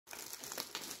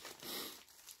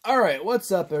Alright,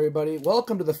 what's up everybody?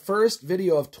 Welcome to the first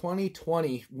video of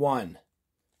 2021.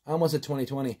 I almost said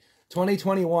 2020.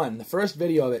 2021, the first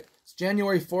video of it. It's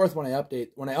January 4th when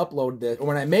I upload this, or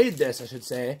when I made this, I should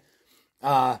say.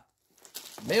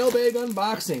 Mailbag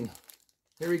unboxing.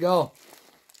 Here we go.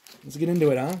 Let's get into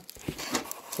it, huh?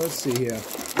 So let's see here.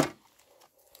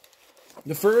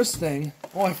 The first thing,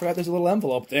 oh, I forgot there's a little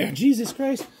envelope there. Jesus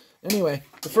Christ. Anyway,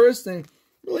 the first thing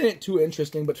really ain't too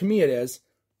interesting, but to me it is.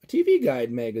 A TV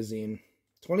Guide magazine.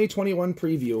 2021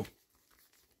 preview.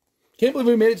 Can't believe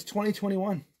we made it to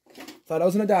 2021. Thought I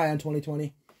was going to die on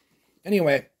 2020.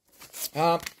 Anyway,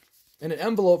 and an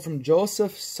envelope from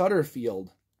Joseph Sutterfield.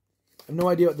 I have no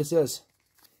idea what this is.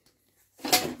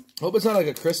 Hope it's not like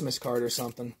a Christmas card or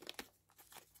something.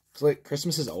 It's like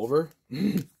Christmas is over.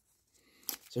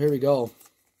 So here we go.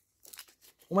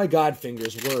 Oh my God,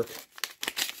 fingers work.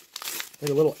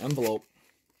 Like a little envelope.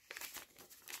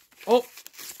 Oh,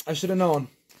 I should have known.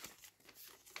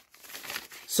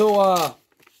 So,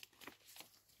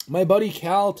 my buddy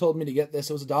Cal told me to get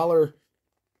this. It was a dollar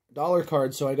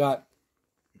card, so I got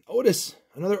Otis,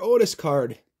 another Otis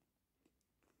card.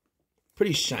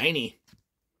 Pretty shiny.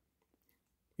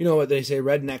 You know what they say,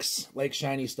 rednecks like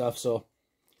shiny stuff, so.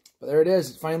 But there it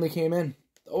is, it finally came in.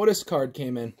 The Otis card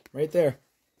came in, right there.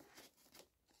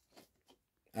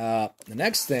 The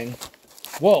next thing,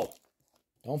 whoa,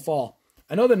 don't fall.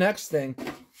 I know the next thing,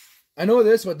 I know what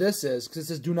this is, because it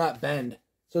says do not bend.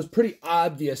 So it's pretty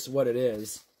obvious what it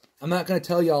is. I'm not going to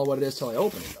tell y'all what it is till I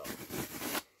open it, though.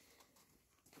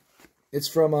 It's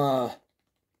from,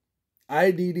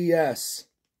 IDDS.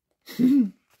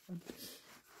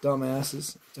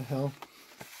 Dumbasses. What the hell?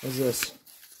 What is this?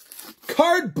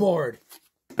 Cardboard!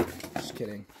 Just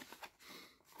kidding.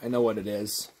 I know what it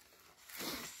is.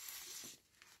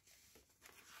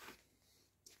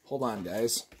 Hold on,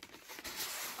 guys.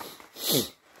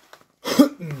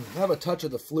 I have a touch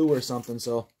of the flu or something,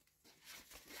 so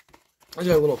I just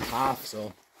got a little cough,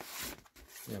 so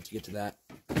I have to get to that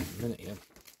in a minute here.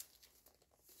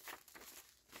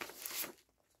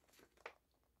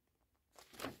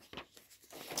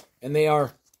 And they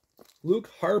are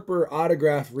Luke Harper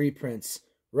autograph reprints.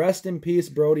 Rest in peace,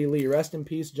 Brody Lee. Rest in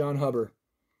peace, John Hubbard.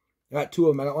 I got two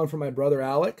of them. I got one for my brother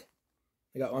Alec.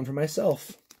 I got one for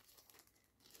myself.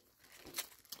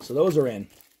 So those are in.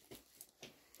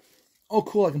 Oh,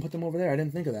 cool. I can put them over there. I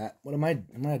didn't think of that. What am I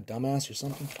a dumbass or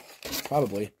something?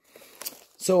 Probably.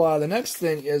 So the next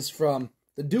thing is from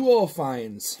the Duo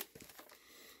Finds.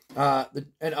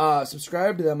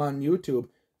 Subscribe to them on YouTube.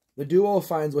 The Duo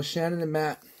Finds with Shannon and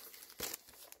Matt.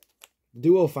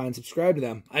 Duo Finds. Subscribe to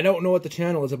them. I don't know what the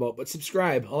channel is about, but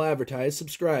subscribe. I'll advertise.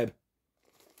 Subscribe.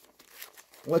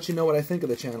 I'll let you know what I think of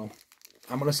the channel.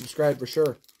 I'm going to subscribe for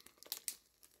sure.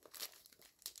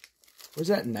 Where's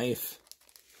that knife?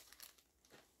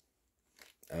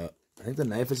 I think the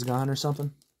knife is gone or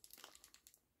something.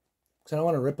 Because I don't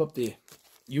want to rip up the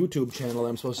YouTube channel that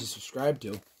I'm supposed to subscribe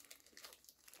to.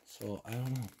 So, I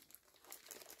don't know.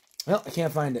 Well, I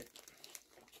can't find it.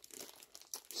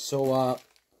 So,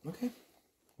 okay.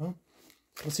 Well,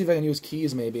 let's see if I can use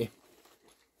keys, maybe. What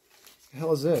the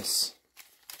hell is this?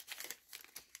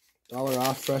 $1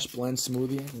 off fresh blend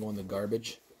smoothie. I'm going to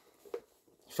garbage.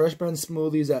 Fresh blend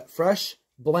smoothies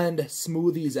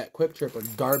at Quick Trip are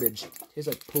garbage. Tastes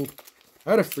like poop. I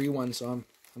had a free one, so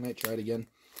I might try it again.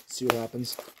 See what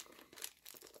happens.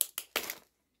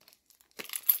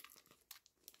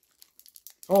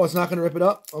 Oh, it's not going to rip it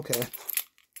up? Okay.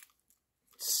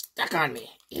 It's stuck on me.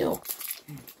 Ew.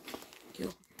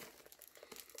 Ew.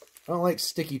 I don't like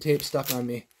sticky tape stuck on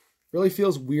me. Really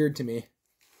feels weird to me.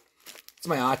 It's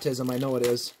my autism. I know it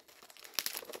is.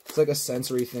 It's like a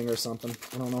sensory thing or something.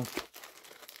 I don't know.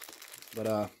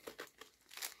 But,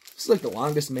 this is like the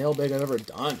longest mailbag I've ever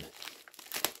done.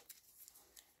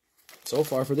 So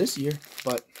far for this year.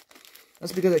 But,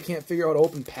 that's because I can't figure out how to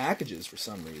open packages for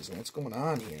some reason. What's going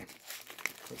on here?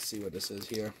 Let's see what this is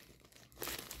here.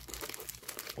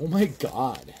 Oh my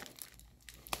God.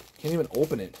 Can't even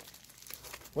open it.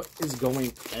 What is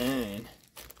going on?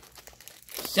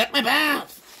 Shut my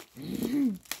mouth!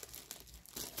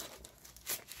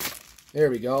 There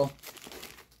we go.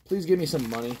 Please give me some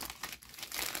money.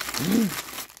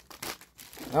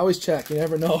 I always check. You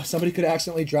never know. Somebody could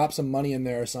accidentally drop some money in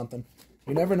there or something.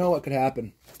 You never know what could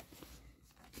happen.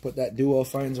 Put that Duo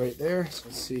Finds right there. So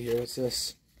let's see here. What's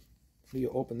this? How do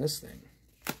you open this thing?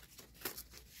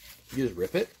 You just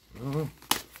rip it? I don't know.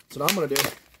 That's what I'm going to do.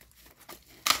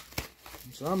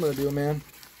 That's what I'm going to do, man.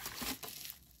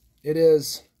 It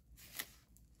is...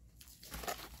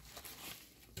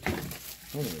 I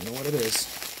don't even know what it is.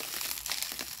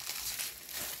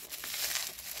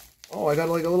 Oh, I got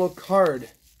like a little card.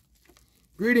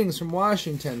 Greetings from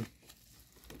Washington.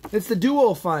 It's the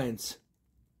Duo Finds.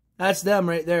 That's them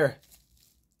right there.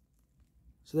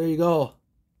 So there you go.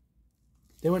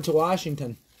 They went to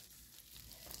Washington.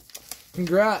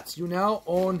 Congrats, you now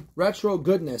own Retro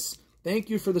Goodness. Thank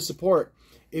you for the support.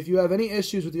 If you have any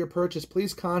issues with your purchase,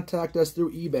 please contact us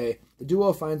through eBay. The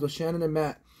Duo Finds with Shannon and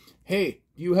Matt. Hey,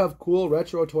 do you have cool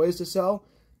retro toys to sell?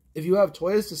 If you have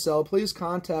toys to sell, please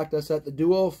contact us at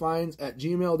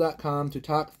theduofinds@gmail.com to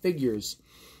talk figures.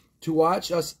 To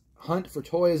watch us hunt for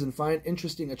toys and find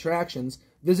interesting attractions,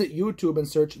 visit YouTube and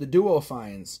search The Duo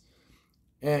Finds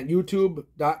and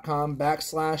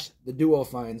youtube.com/The Duo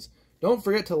Finds. Don't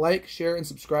forget to like, share, and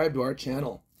subscribe to our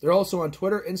channel. They're also on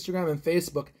Twitter, Instagram, and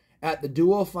Facebook at The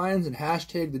Duo Finds and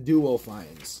hashtag The Duo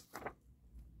Finds.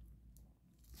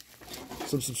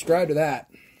 So subscribe to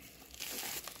that.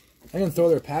 I can throw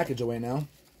their package away now.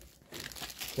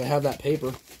 I have that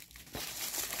paper.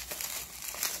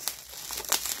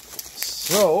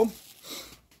 So,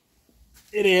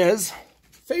 it is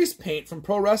face paint from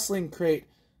Pro Wrestling Crate,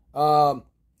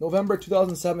 November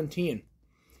 2017.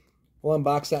 We'll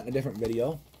unbox that in a different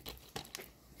video.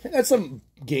 I got some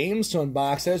games to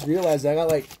unbox. I just realized I got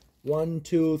like 1,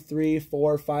 2, 3,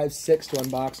 4, 5, 6 to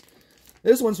unbox.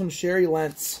 This one's from Sherry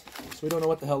Lentz, so we don't know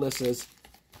what the hell this is.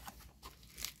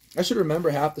 I should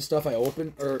remember half the stuff I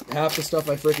opened, or half the stuff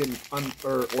I freaking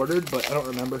ordered, but I don't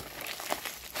remember.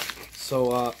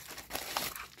 So,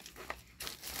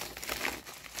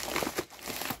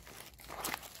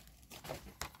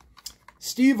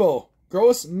 Steve-O,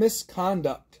 Gross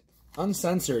Misconduct,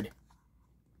 Uncensored.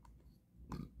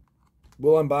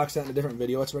 We'll unbox that in a different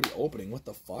video. It's already opening. What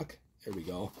the fuck? Here we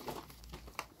go.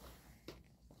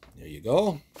 There you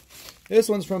go. This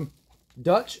one's from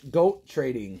Dutch Goat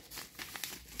Trading.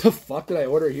 The fuck did I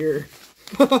order here?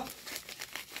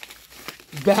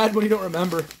 Bad when you don't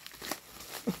remember.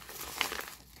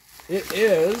 It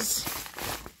is...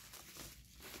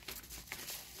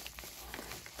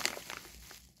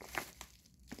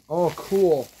 Oh,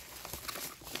 cool.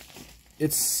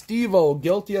 It's Steve-O,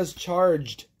 Guilty as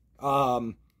Charged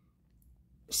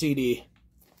CD.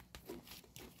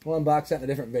 We'll unbox that in a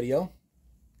different video.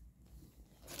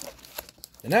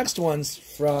 The next one's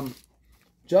from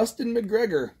Justin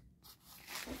McGregor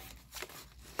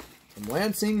from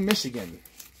Lansing, Michigan.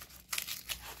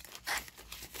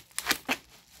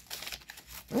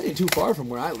 That ain't too far from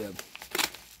where I live.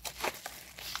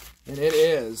 And it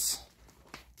is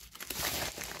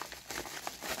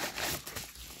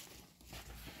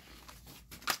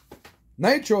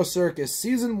Nitro Circus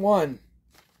Season 1.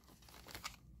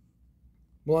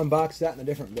 We'll unbox that in a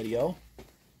different video.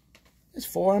 There's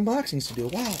 4 unboxings to do.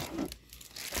 Wow.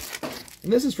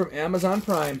 And this is from Amazon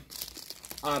Prime,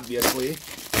 obviously.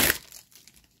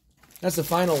 That's the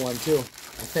final one, too,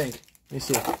 I think. Let me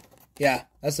see. Yeah,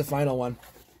 that's the final one.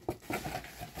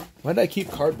 Why did I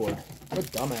keep cardboard? What a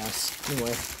dumbass.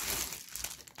 Anyway.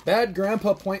 Bad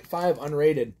Grandpa 0.5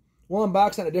 unrated. We'll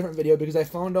unbox that in a different video because I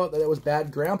found out that it was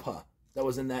Bad Grandpa that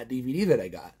was in that DVD that I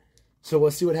got. So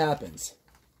we'll see what happens.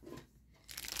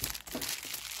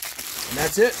 And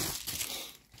that's it.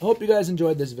 I hope you guys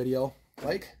enjoyed this video.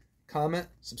 Like, comment,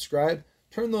 subscribe,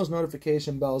 turn those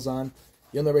notification bells on.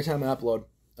 You'll know every time I upload.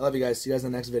 I love you guys. See you guys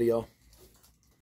in the next video.